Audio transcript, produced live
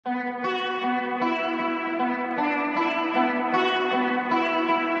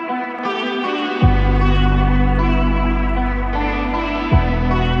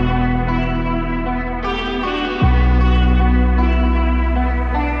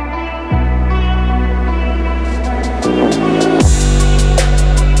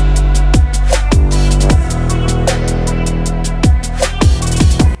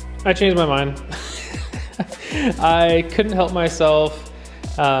I changed my mind. I couldn't help myself.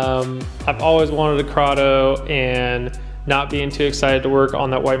 I've always wanted a Corrado, and not being too excited to work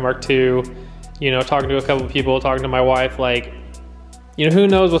on that white Mark II. You know, talking to a couple of people, talking to my wife, like, you know, who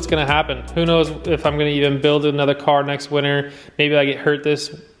knows what's gonna happen? Who knows if I'm gonna even build another car next winter? Maybe I get hurt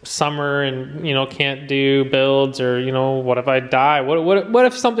this summer and, you know, can't do builds, or, you know, what if I die? What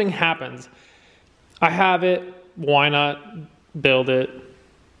if something happens? I have it, why not build it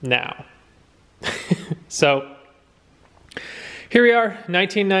now? So here we are,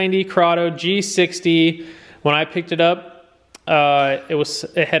 1990 Corrado G60. When I picked it up,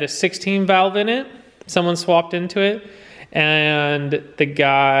 it had a 16 valve in it. Someone swapped into it, and the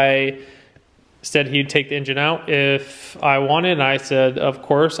guy said he'd take the engine out if I wanted, and I said, of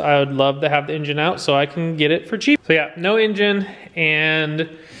course, I would love to have the engine out so I can get it for cheap. So yeah, no engine, and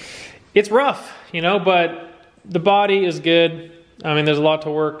it's rough, you know, but the body is good. I mean, there's a lot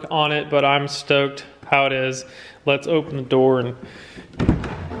to work on it, but I'm stoked how it is. Let's open the door and,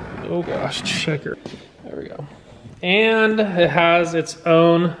 oh gosh, checker. There we go. And it has its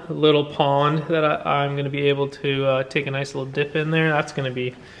own little pond that I'm gonna be able to take a nice little dip in there. That's gonna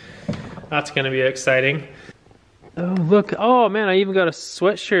be exciting. Oh, look, oh man, I even got a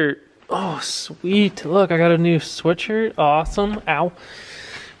sweatshirt. Oh, sweet, look, I got a new sweatshirt, awesome, ow.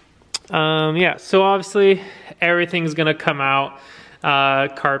 Yeah, so obviously everything's gonna come out.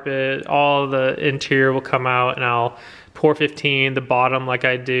 Carpet, all the interior will come out, and I'll pour 15 the bottom like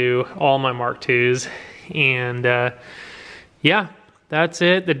I do all my Mark IIs. And yeah, that's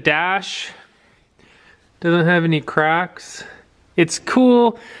it. The dash doesn't have any cracks. It's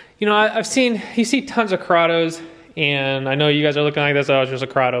cool. You know, you see tons of Corrados, and I know you guys are looking like this, oh, it's just a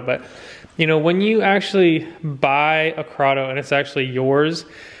Corrado, but you know, when you actually buy a Corrado and it's actually yours,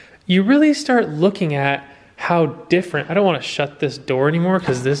 you really start looking at how different. I don't want to shut this door anymore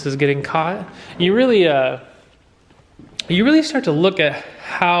because this is getting caught. You really start to look at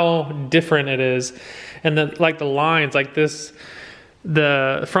how different it is, and then like the lines, like this,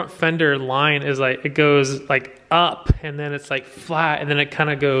 the front fender line is like, it goes like up, and then it's like flat, and then it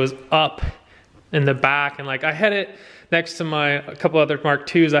kind of goes up in the back. And like I had it next to a couple other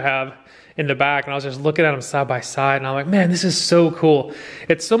Mark IIs I have in the back, and I was just looking at them side by side, and I'm like, man, this is so cool.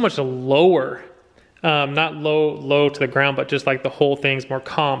 It's so much lower. Not low to the ground, but just like the whole thing's more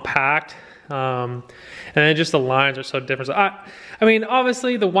compact. And then just the lines are so different. So I mean,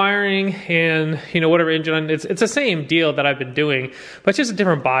 obviously the wiring and, you know, whatever engine, it's the same deal that I've been doing, but it's just a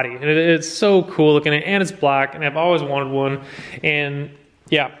different body. And it's so cool looking, and it's black, and I've always wanted one. And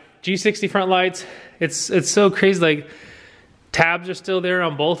yeah, G60 front lights, it's so crazy. Like, tabs are still there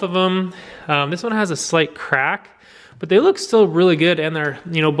on both of them. This one has a slight crack, but they look still really good, and they're,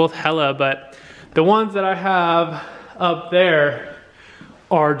 you know, both hella. But the ones that I have up there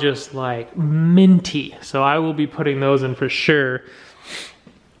are just like minty. So I will be putting those in for sure.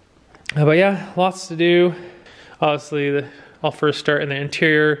 But yeah, lots to do. Obviously, I'll first start in the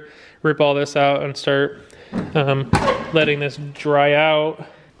interior, rip all this out, and start letting this dry out.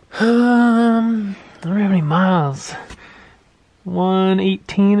 I don't have any miles.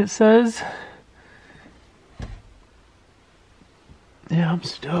 118 it says. Yeah, I'm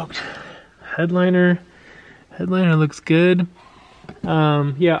stoked. Headliner looks good.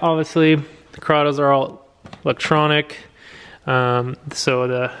 Yeah, obviously the Corrados are all electronic. So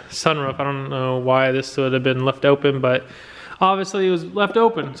the sunroof, I don't know why this would have been left open, but obviously it was left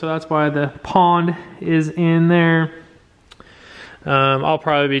open, so that's why the pond is in there. I'll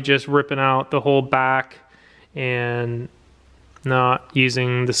probably be just ripping out the whole back and not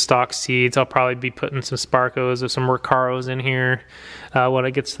using the stock seats. I'll probably be putting some Sparkos or some Recaros in here when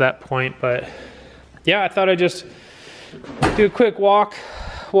it gets to that point. But yeah, I thought I'd just do a quick walk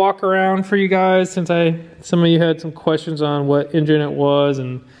around for you guys, since some of you had some questions on what engine it was,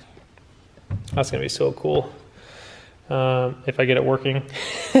 and that's gonna be so cool. If I get it working,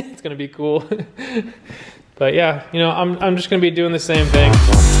 it's gonna be cool. But yeah, you know, I'm just gonna be doing the same thing.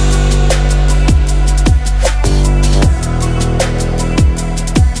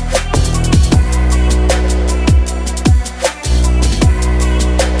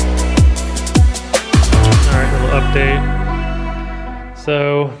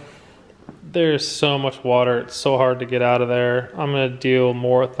 So there's so much water, it's so hard to get out of there. I'm gonna deal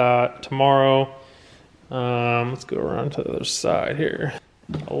more with that tomorrow. Let's go around to the other side here.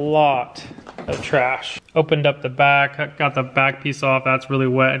 A lot of trash. Opened up the back, got the back piece off, that's really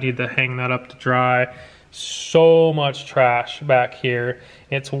wet. I need to hang that up to dry. So much trash back here.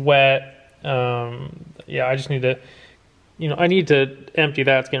 It's wet. Yeah, I just need to, you know, I need to empty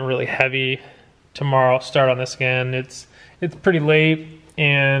that. It's getting really heavy. Tomorrow I'll start on this again. It's pretty late.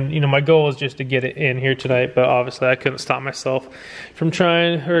 And, you know, my goal is just to get it in here tonight, but obviously I couldn't stop myself from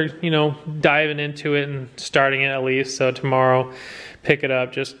trying, or, you know, diving into it and starting it at least. So tomorrow, pick it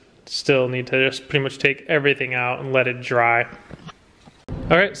up, just still need to just pretty much take everything out and let it dry.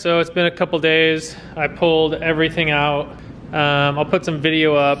 All right, so it's been a couple days. I pulled everything out. I'll put some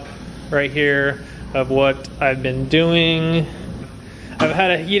video up right here of what I've been doing. I've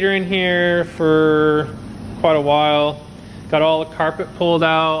had a heater in here for quite a while. Got all the carpet pulled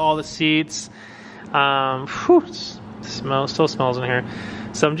out, all the seats. Still smells in here.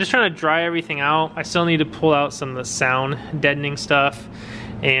 So I'm just trying to dry everything out. I still need to pull out some of the sound deadening stuff.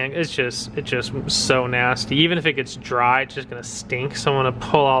 And it's just so nasty. Even if it gets dry, it's just gonna stink. So I'm gonna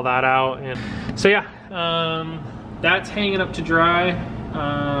pull all that out. And so yeah, that's hanging up to dry.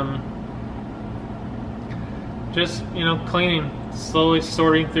 Just, you know, cleaning, slowly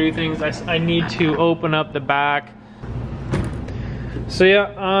sorting through things. I need to open up the back. So yeah,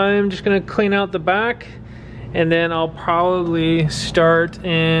 I'm just gonna clean out the back, and then I'll probably start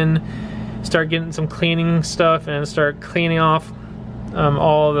getting some cleaning stuff and start cleaning off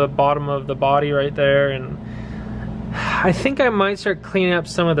all the bottom of the body right there. And I think I might start cleaning up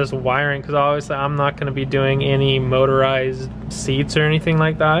some of this wiring, because obviously I'm not going to be doing any motorized seats or anything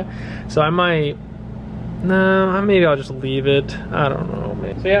like that. So I might, no, maybe I'll just leave it. I don't know.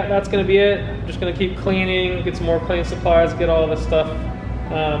 Maybe. So yeah, that's going to be it. I'm just going to keep cleaning, get some more cleaning supplies, get all this stuff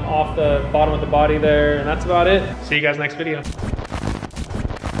off the bottom of the body there, and that's about it. See you guys next video.